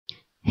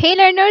Hey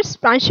learners,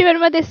 Pranshi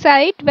Verma this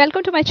side.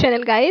 Welcome to my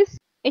channel guys.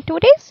 In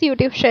today's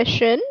YouTube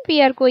session,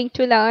 we are going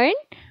to learn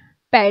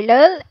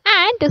parallel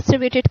and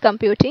distributed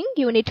computing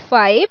unit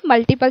 5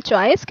 multiple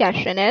choice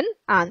question and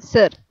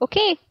answer.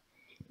 Okay,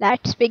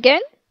 let's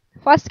begin.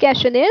 First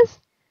question is,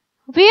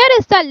 where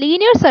is the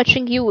linear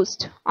searching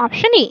used?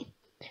 Option A,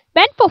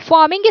 when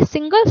performing a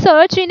single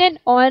search in an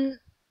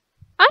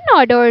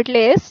unordered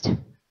list.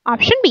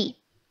 Option B,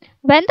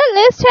 when the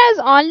list has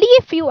only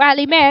a few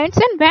elements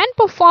and when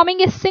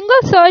performing a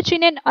single search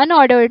in an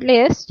unordered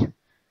list.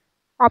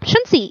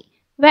 Option C,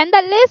 when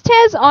the list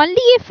has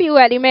only a few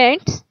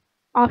elements.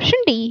 Option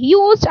D,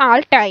 used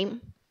all time.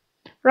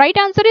 Right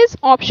answer is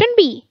option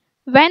B,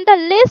 when the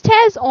list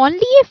has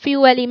only a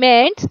few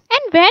elements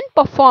and when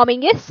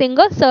performing a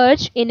single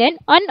search in an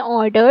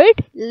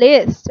unordered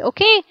list.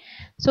 Okay,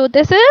 so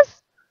this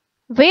is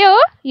where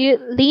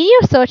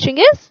linear searching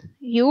is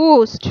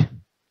used.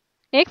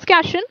 Next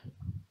question.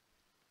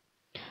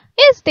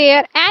 Is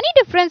there any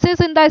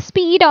differences in the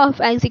speed of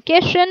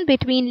execution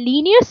between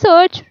linear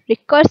search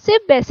recursive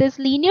versus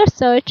linear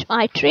search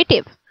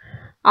iterative?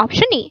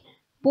 Option A,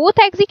 both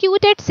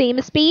execute at same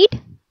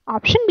speed.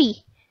 Option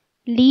B,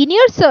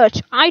 linear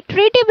search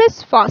iterative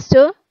is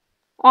faster.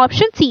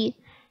 Option C,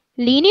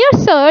 linear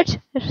search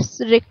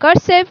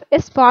recursive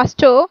is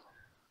faster.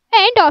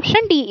 And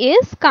option D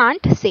is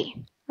can't say.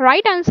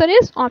 Right answer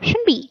is option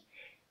B,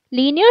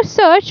 linear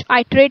search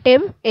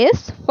iterative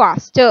is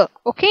faster.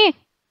 Okay.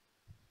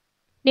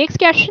 Next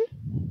question.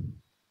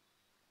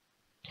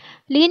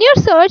 Linear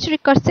search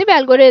recursive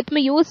algorithm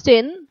used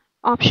in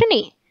option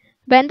A,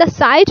 when the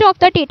size of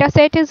the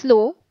dataset is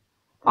low.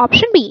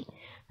 Option B,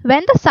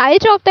 when the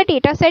size of the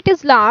dataset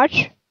is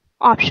large.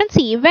 Option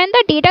C, when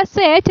the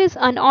dataset is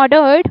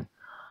unordered.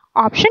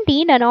 Option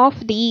D, none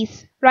of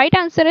these. Right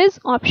answer is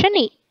option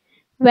A,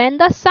 when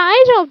the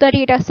size of the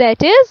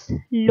dataset is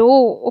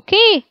low.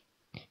 Okay.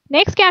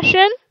 Next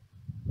question.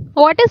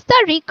 What is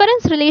the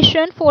recurrence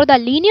relation for the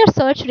linear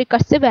search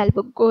recursive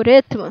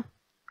algorithm?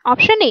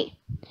 Option A,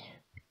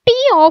 T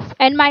of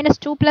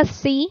n-2 plus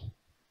C.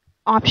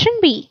 Option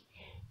B,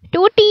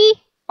 2T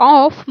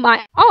of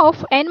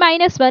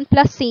n-1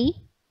 plus C.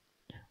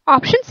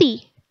 Option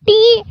C,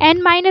 T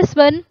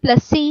n-1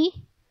 plus C.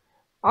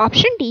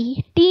 Option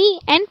D, T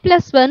n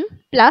plus 1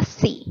 plus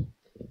C.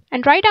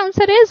 And right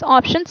answer is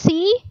option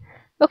C.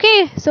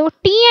 Okay, so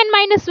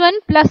Tn-1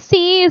 plus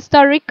C is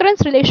the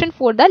recurrence relation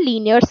for the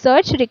linear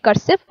search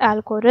recursive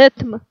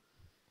algorithm.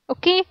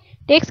 Okay,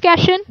 next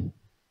question.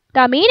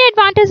 The main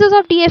advantages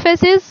of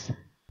DFS is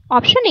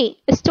option A,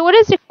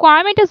 storage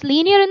requirement is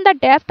linear in the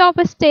depth of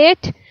a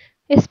state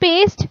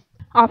spaced.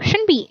 Option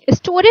B,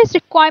 storage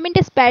requirement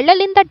is parallel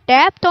in the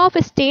depth of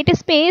a state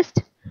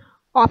spaced.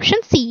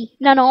 Option C,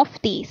 none of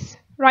these.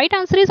 Right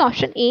answer is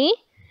option A,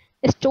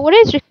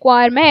 storage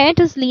requirement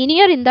is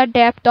linear in the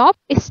depth of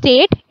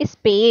state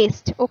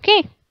spaced.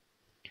 Okay.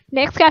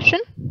 Next question.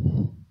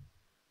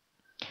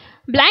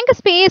 Blank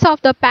space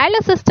of the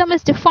parallel system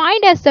is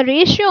defined as the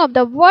ratio of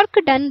the work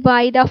done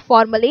by the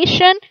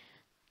formulation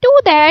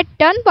to that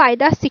done by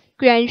the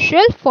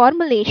sequential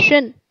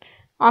formulation.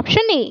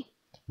 Option A,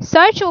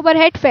 search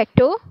overhead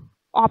factor.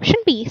 Option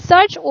B,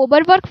 search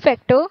overwork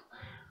factor.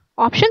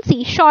 Option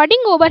C,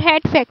 sorting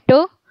overhead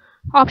factor.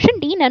 Option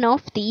D, none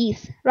of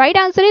these. Right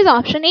answer is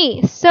option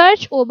A,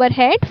 search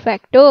overhead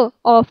factor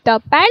of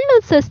the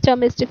parallel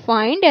system is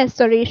defined as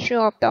the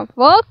ratio of the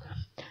work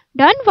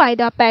done by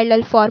the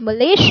parallel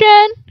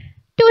formulation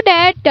to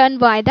that done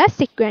by the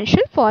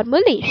sequential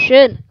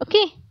formulation.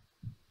 Okay.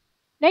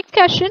 Next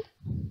question.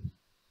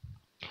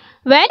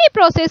 When a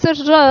processor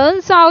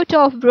runs out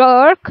of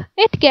work,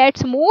 it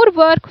gets more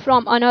work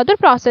from another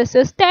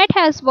processor that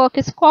has work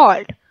is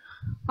called.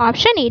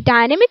 Option A,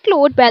 dynamic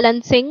load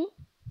balancing.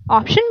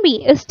 Option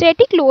B,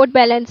 static load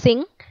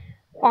balancing.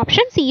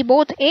 Option C,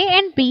 both A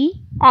and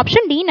B.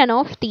 Option D, none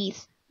of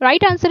these.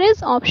 Right answer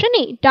is option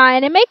A,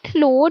 dynamic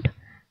load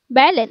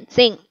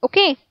balancing.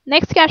 Okay,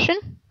 next question.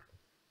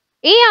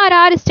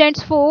 ARR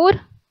stands for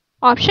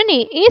option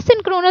A,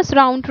 asynchronous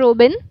round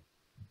robin.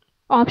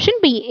 Option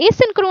B,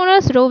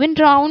 asynchronous robin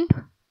round.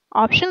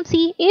 Option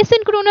C,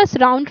 asynchronous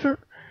round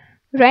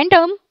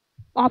random.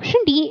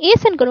 Option D,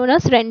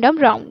 asynchronous random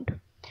round.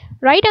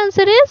 Right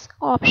answer is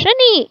option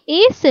A,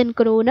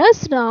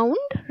 asynchronous round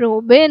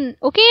robin.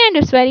 Okay, and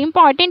it's very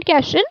important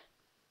question.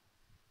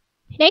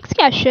 Next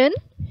question.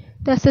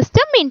 The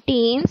system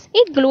maintains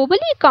a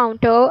globally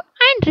counter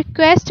and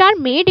requests are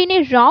made in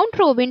a round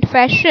robin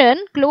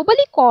fashion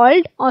globally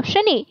called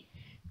option A,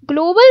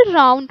 global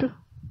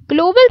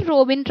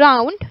robin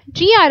round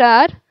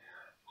GRR.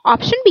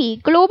 Option B,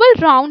 global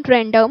round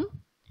random.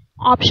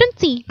 Option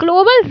C,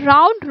 global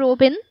round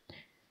robin.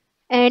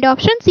 And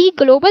option C,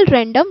 global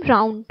random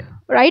round.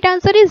 Right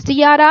answer is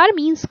GRR,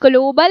 means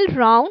global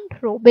round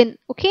robin.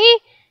 Okay.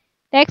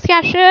 Next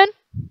question.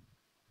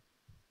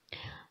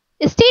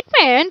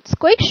 Statements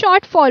quick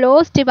short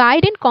follows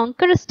divide and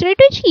conquer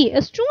strategy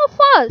is true or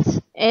false?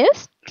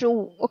 Is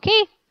true.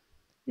 Okay.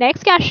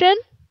 Next question.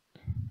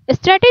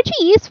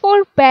 Strategies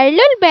for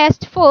parallel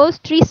based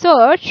first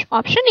research.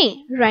 Option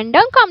A,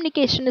 random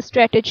communication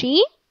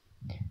strategy.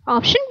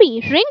 Option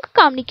B, ring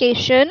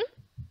communication.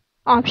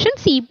 Option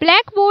C,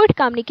 blackboard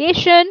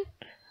communication.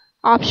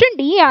 Option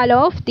D, all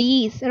of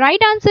these.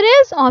 Right answer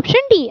is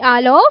option D,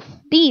 all of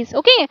these.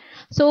 Okay.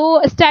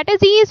 So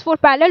strategies for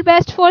parallel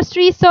best first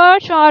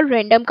research or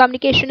random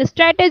communication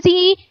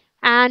strategy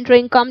and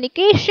ring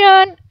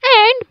communication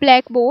and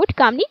blackboard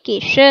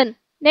communication.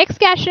 Next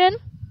question.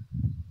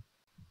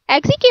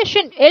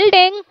 Execution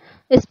yielding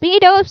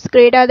speedups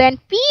greater than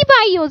P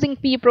by using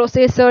P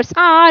processors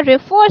are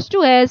refers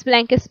to as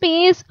blank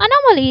space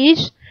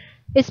anomalies.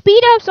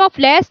 Speedups of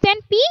less than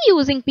P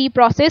using P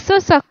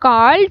processors are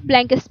called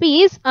blank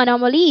space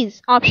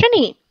anomalies. Option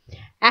A,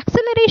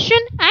 acceleration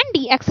and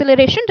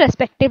deceleration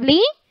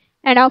respectively.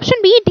 And option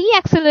B,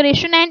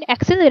 deceleration and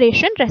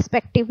acceleration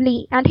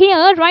respectively. And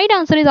here right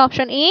answer is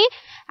option A,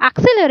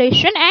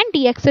 acceleration and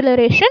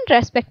deceleration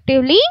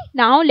respectively.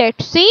 Now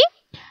let's see.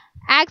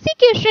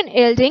 Execution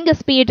yielding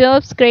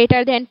speedups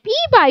greater than P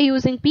by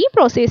using P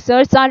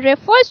processors are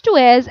refers to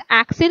as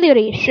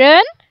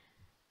acceleration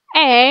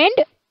and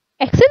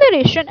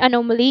acceleration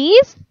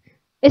anomalies.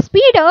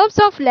 Speedups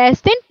of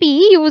less than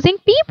P using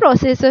P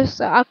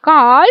processors are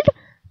called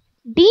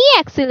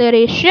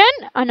deceleration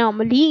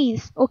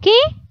anomalies.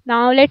 Okay,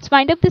 now let's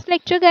wind up this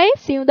lecture, guys.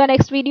 See you in the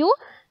next video.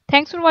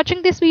 Thanks for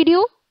watching this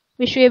video.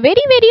 Wish you a very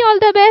all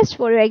the best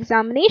for your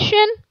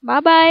examination. Bye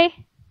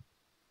bye.